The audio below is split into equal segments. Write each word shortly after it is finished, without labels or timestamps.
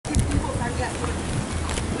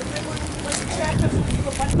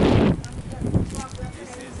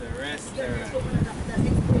This is a restaurant.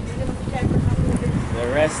 The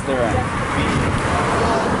restaurant.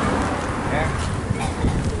 Yeah.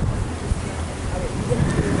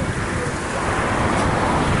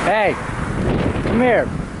 Hey, come here.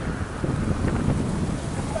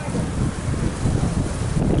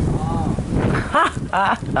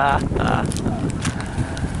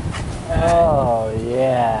 Oh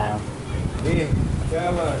yeah. Hey,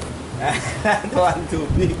 come on. That one too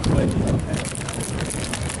big for you.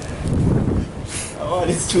 Oh,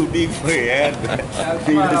 it's too big for your head. That's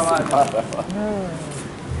smaller one.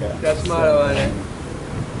 That's smaller one.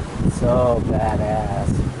 So badass.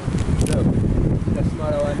 Look, that's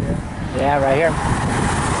smaller one there. Yeah, right here.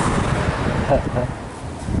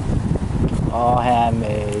 All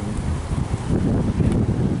handmade.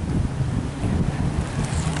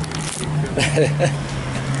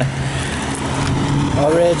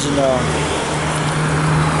 Original.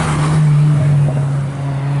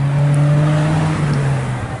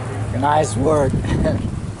 Nice work.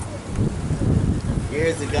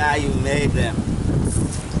 Here's the guy who made them.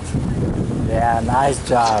 Yeah, nice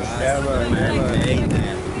job. Yeah, man. Yeah, man. Made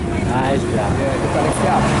them. Nice job. Yeah, look at the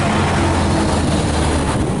cap.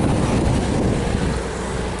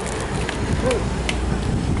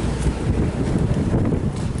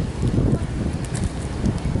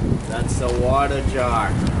 That's a water jar.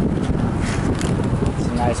 It's a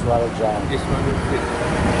nice water jar. This one will fit.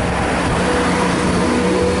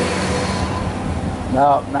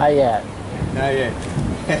 No, not yet. Not yet.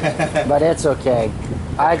 But it's okay.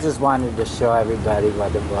 I just wanted to show everybody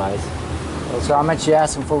what it was. So how much you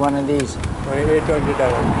asking for one of these? Only $800.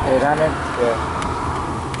 800? Yeah.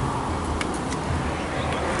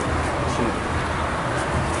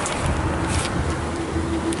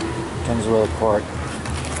 Comes with a cork.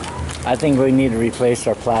 I think we need to replace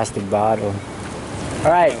our plastic bottle. All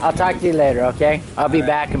right, I'll talk to you later, okay? I'll be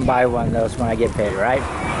back and buy one of those when I get paid, all right?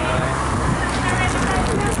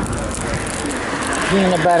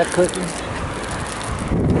 Peanut butter cookies.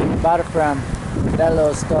 Bought it from that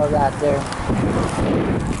little store right there.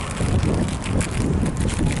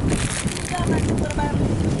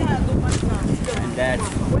 And that's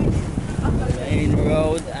the main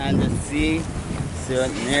road and the sea. So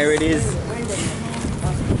there it is.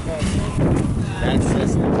 That's a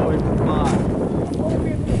sports bar.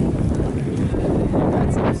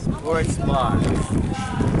 That's a sports bar.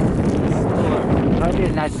 Store. That'd be a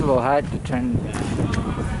nice little hut to turn.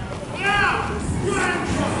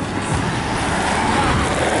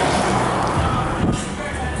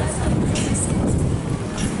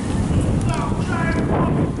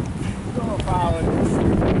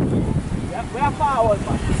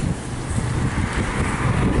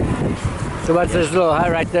 So what's this little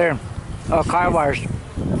hut right there? Oh, car wash.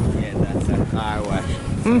 Yeah, that's a car wash.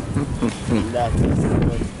 That's a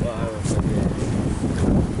sports bar over there.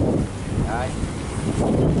 Right?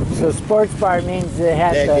 So sports bar means it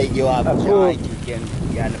has Then you have a pool, joint, you can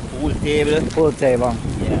get a pool table. pool table.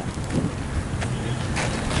 Yeah.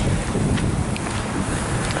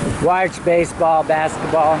 Watch baseball,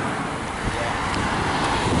 basketball.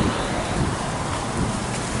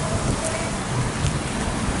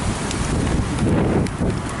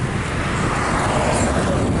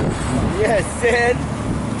 Yes, Sid.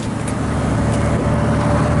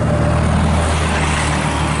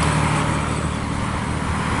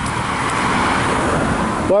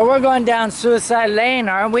 Well, we're going down Suicide Lane,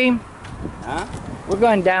 aren't we? Huh? We're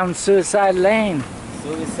going down Suicide Lane.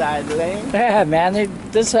 Suicide lane? Yeah, man.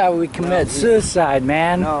 This is how we commit suicide,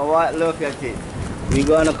 man. No, what? Look at it. We're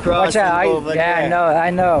gonna cross Watch out! over Yeah, there. I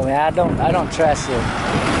know. I don't trust you.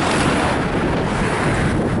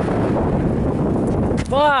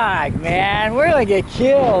 Fuck, man. We're gonna get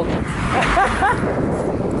killed.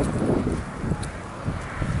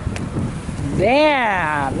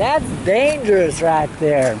 Damn, that's dangerous right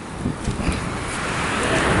there.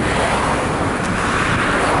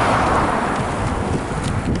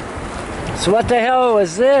 So what the hell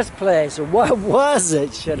was this place? Or what was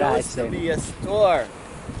it, should I Used to say? be a store,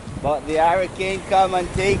 but the hurricane come and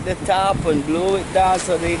take the top and blew it down,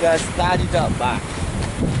 so they got started up back.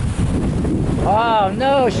 Oh,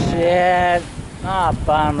 no shit. Oh,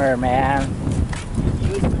 bummer, man. It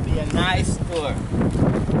used to be a nice store.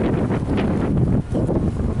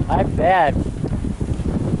 I bet.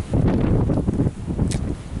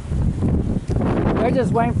 We're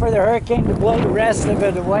just waiting for the hurricane to blow the rest of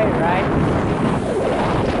it away, right?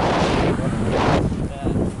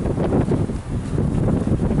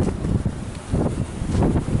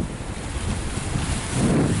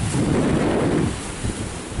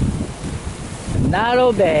 Not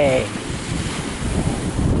obey.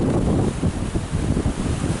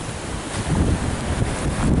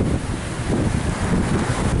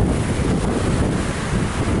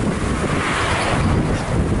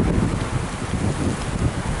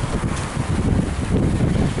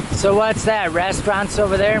 So what's that? Restaurants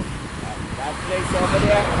over there? That place over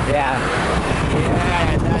there? Yeah.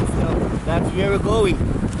 Yeah, that's where we're going.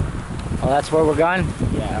 Oh, that's where we're going?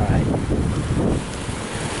 Yeah. All right.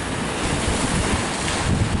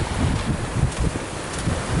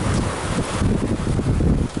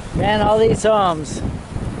 Man, all these homes.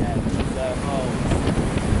 Yeah, these are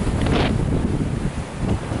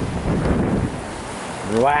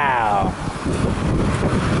homes. Wow.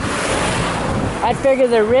 I figure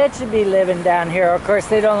the rich would be living down here. Of course,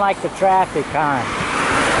 they don't like the traffic, huh?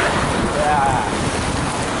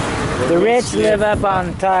 Yeah. The rich live up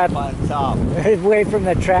on top, On top. away from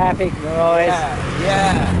the traffic noise.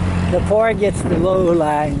 Yeah. The poor gets the low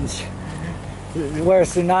lines. Where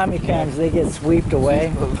tsunami comes, they get swept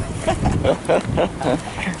away.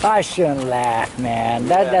 I shouldn't laugh, man.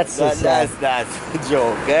 That's so sad. That's a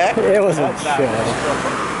joke, eh? It was a joke.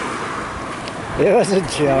 It was a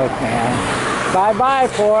joke, man. Bye bye,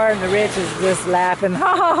 poor, and the rich is just laughing.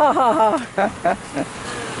 Ha ha ha ha ha.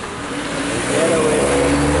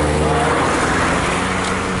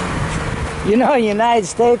 You know, United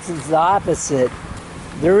States is the opposite.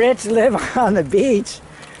 The rich live on the beach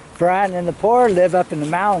front, and the poor live up in the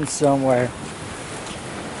mountains somewhere.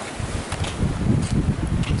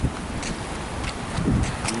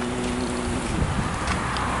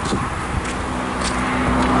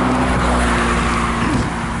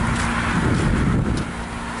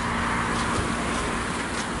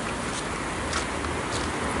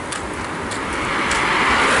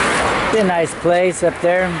 Be a nice place up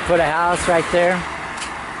there. Put a house right there.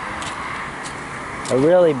 A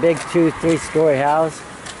really big 2-3-story house.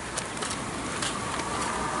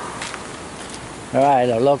 All right,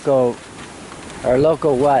 our local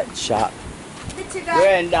what shop?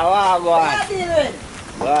 Brenda, what What going? you doing?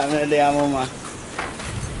 What me there, mama?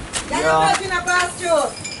 Can Yeah. you walk in a past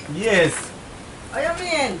through? Yes. What you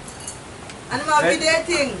mean? And I'm Hey. video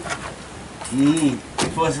thing.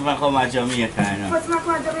 First of all, come to Jamaica, you know. What's my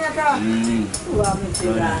point of Jamaica? Who are me to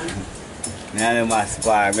that? Me and my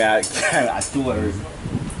spar, me a tour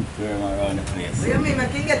around the place. What you mean? I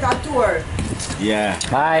can get a tour. Yeah.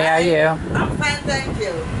 Hi, how are you? I'm fine, thank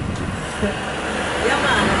you. Yeah,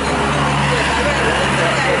 man.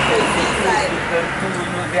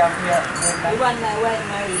 You want my white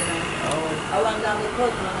marina? I want down the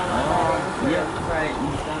coast, man. Yeah, right.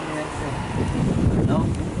 You stand there and say, no,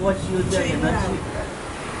 what you doing?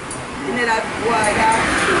 You know that boy, that?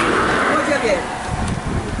 What you get?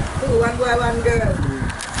 Two, one boy, one girl.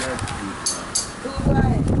 Two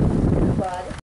boys.